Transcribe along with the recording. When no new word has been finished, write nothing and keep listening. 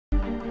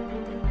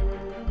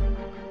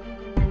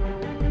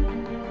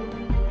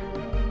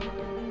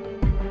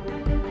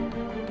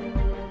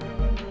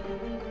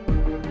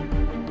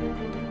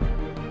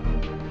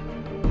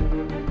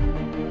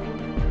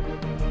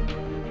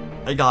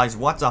Hey guys,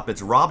 what's up?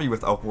 It's Robbie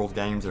with Open World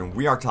Games, and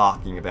we are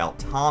talking about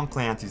Tom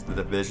Clancy's The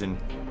Division.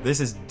 This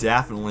is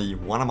definitely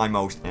one of my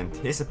most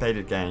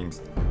anticipated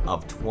games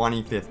of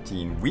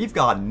 2015. We've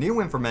got new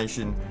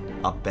information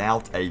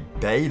about a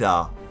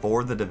beta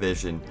for The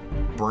Division,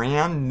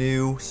 brand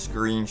new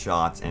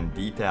screenshots and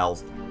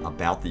details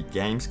about the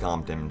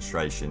GamesCom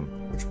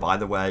demonstration, which by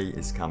the way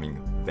is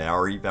coming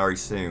very, very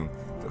soon.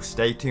 So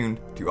stay tuned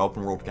to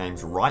Open World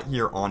Games right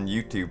here on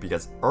YouTube,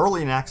 because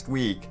early next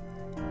week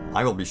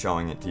I will be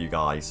showing it to you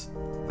guys.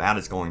 That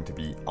is going to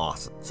be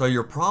awesome. So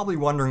you're probably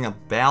wondering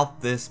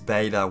about this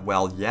beta.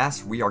 Well,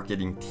 yes, we are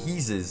getting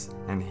teases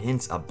and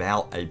hints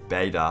about a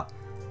beta.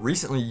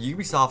 Recently,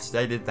 Ubisoft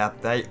stated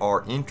that they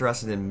are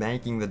interested in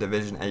making The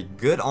Division a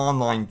good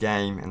online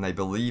game, and they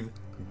believe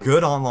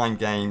good online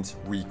games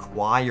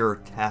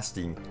require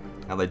testing.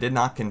 Now, they did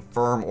not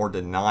confirm or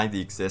deny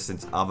the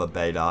existence of a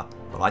beta,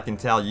 but I can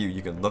tell you,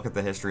 you can look at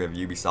the history of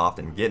Ubisoft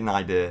and get an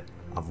idea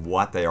of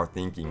what they are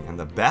thinking. And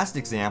the best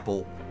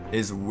example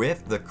is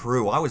with The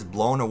Crew. I was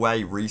blown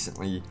away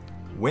recently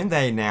when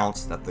they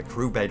announced that The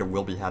Crew beta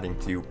will be heading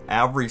to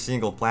every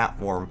single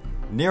platform,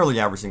 nearly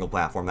every single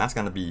platform. That's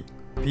going to be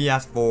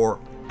PS4,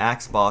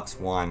 Xbox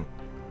One,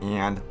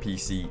 and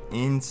PC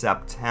in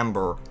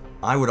September.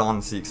 I would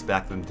honestly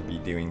expect them to be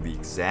doing the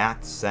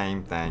exact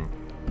same thing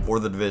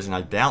for The Division.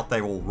 I doubt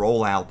they will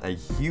roll out a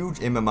huge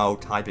MMO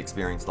type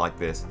experience like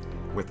this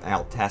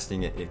without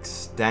testing it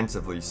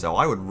extensively, so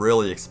I would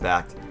really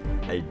expect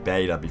a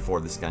beta before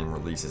this game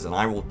releases, and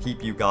I will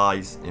keep you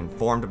guys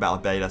informed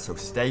about beta, so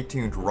stay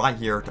tuned right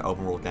here to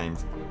Open World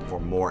Games for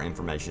more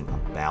information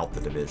about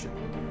The Division.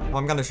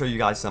 I'm going to show you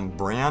guys some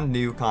brand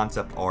new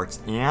concept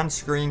arts and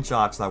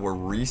screenshots that were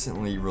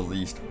recently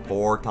released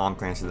for Tom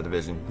Clancy The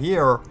Division.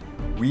 Here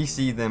we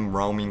see them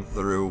roaming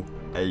through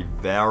a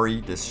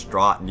very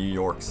distraught New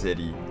York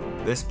City.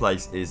 This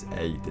place is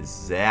a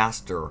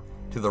disaster.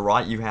 To the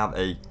right you have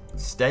a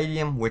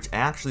stadium, which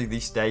actually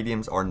these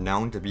stadiums are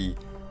known to be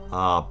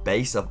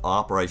base of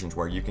operations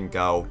where you can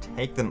go,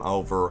 take them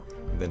over,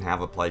 and then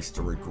have a place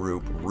to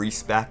regroup,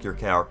 respec your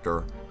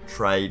character,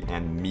 trade,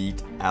 and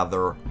meet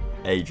other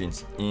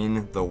agents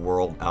in the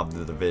world of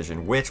The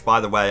Division, which, by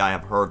the way, I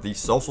have heard these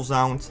social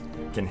zones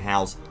can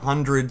house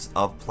hundreds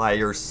of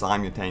players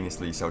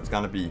simultaneously, so it's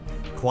going to be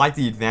quite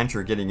the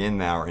adventure getting in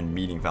there and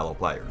meeting fellow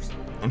players.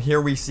 And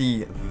here we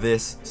see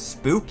this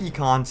spooky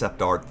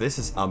concept art. This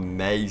is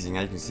amazing.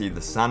 As you can see,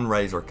 the sun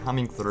rays are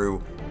coming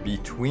through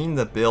between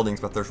the buildings,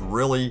 but there's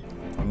really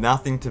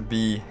nothing to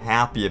be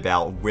happy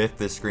about with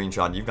this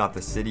screenshot. You've got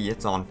the city,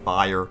 it's on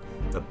fire,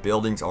 the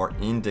buildings are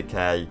in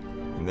decay,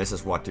 and this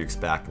is what to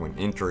expect when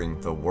entering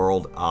the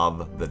world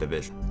of The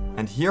Division.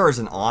 And here is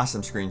an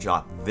awesome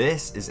screenshot.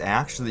 This is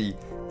actually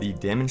the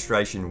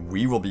demonstration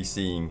we will be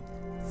seeing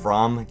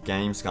from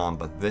Gamescom,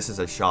 but this is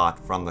a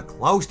shot from the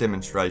closed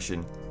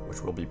demonstration,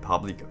 which will be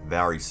public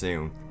very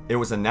soon. It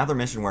was another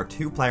mission where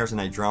two players in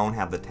a drone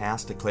had the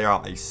task to clear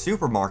out a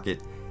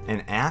supermarket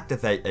and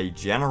activate a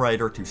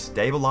generator to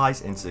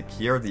stabilize and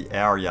secure the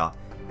area.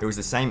 It was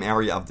the same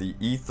area of the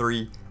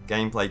E3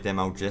 gameplay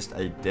demo, just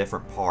a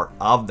different part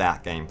of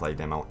that gameplay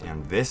demo,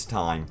 and this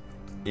time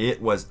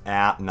it was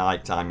at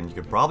nighttime, and you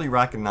could probably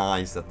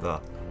recognize that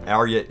the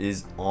area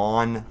is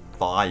on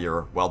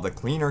fire. Well, the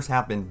cleaners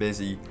have been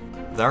busy.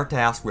 They're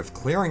tasked with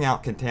clearing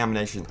out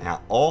contamination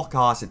at all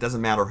costs. It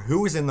doesn't matter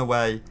who is in the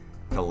way.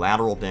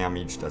 Collateral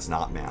damage does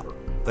not matter.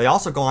 They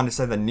also go on to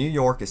say that New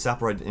York is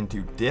separated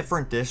into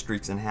different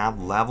districts and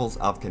have levels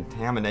of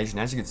contamination.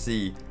 As you can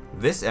see,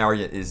 this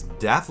area is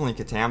definitely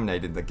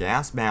contaminated. The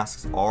gas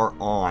masks are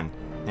on,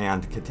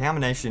 and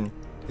contamination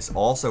is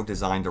also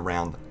designed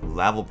around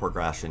level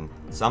progression.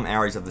 Some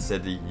areas of the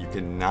city you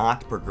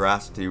cannot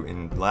progress to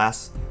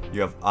unless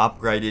you have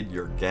upgraded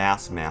your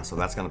gas mask, so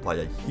that's going to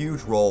play a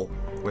huge role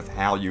with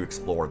how you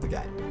explore the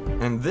game.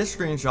 And this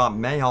screenshot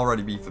may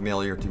already be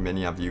familiar to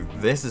many of you.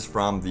 This is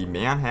from the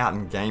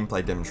Manhatten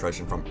gameplay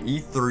demonstration from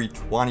E3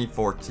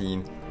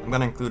 2014. I'm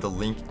going to include a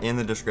link in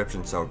the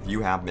description, so if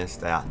you have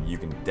missed that, you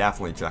can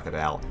definitely check it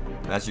out.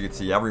 As you can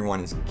see,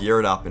 everyone is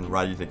geared up and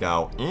ready to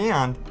go,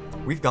 and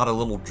we've got a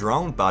little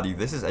drone buddy.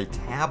 This is a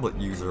tablet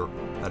user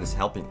that is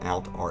helping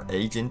out our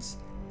agents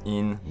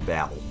in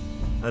battle.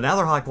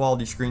 Another high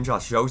quality screenshot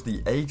shows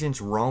the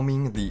agents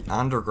roaming the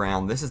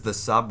underground. This is the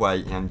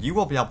subway, and you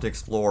will be able to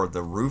explore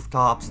the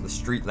rooftops, the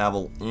street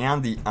level,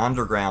 and the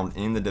underground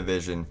in The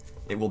Division.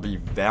 It will be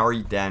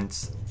very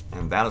dense,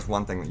 and that is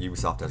one thing that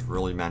Ubisoft has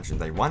really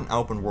mentioned. They want an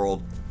open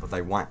world, but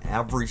they want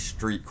every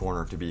street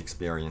corner to be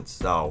experienced,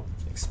 so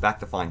expect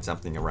to find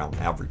something around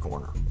every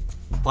corner.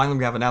 Finally,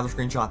 we have another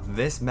screenshot.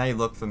 This may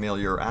look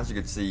familiar. As you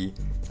can see,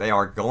 they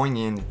are going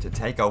in to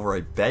take over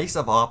a base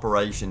of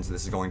operations.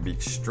 This is going to be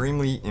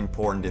extremely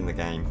important in the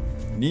game.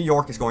 New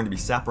York is going to be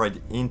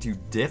separated into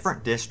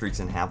different districts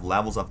and have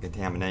levels of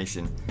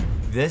contamination.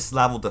 This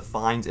level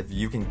defines if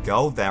you can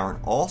go there and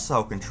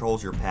also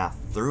controls your path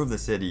through the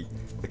city.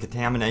 The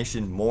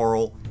contamination,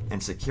 moral,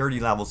 and security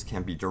levels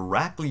can be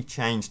directly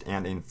changed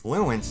and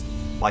influenced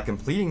by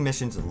completing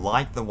missions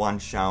like the one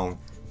shown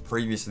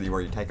previously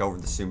where you take over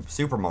the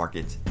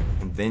supermarket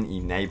and then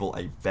enable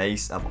a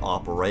base of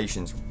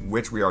operations,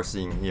 which we are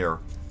seeing here.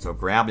 So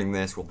grabbing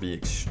this will be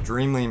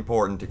extremely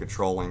important to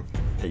controlling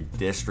a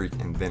district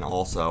and then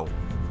also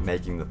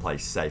making the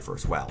place safer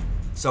as well.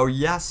 So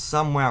yes,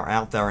 somewhere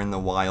out there in the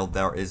wild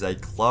there is a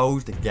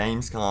closed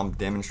GamesCom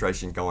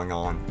demonstration going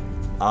on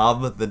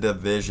of The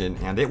Division,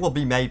 and it will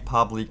be made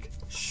public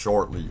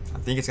shortly. I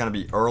think it's going to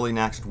be early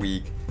next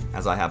week,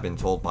 as I have been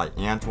told by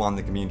Antoine,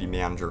 the community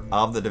manager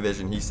of The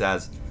Division. He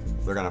says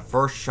they're going to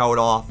first show it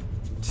off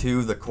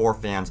to the core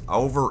fans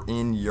over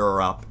in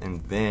Europe,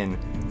 and then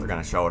they're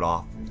going to show it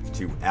off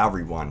to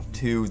everyone,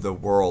 to the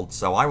world.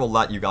 So I will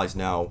let you guys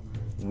know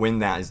when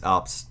that is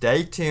up.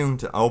 Stay tuned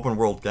to Open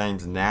World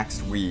Games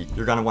next week.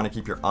 You're going to want to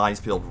keep your eyes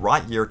peeled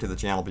right here to the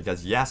channel,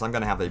 because yes, I'm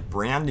going to have a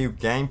brand new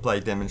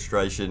gameplay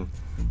demonstration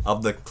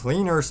of the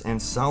cleaners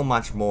and so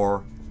much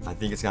more. I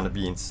think it's going to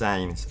be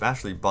insane,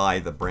 especially by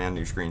the brand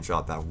new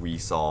screenshot that we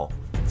saw.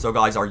 So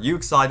guys, are you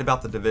excited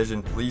about The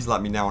Division? Please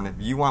let me know. And if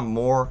you want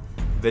more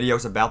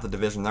videos about The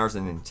Division, there's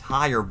an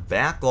entire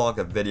backlog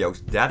of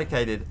videos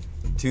dedicated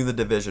to The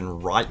Division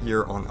right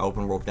here on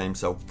Open World Games.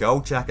 So go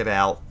check it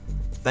out.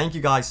 Thank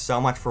you guys so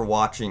much for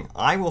watching.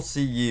 I will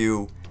see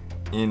you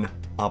in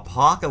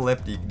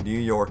apocalyptic New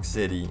York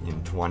City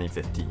in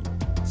 2015.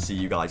 See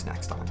you guys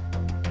next time.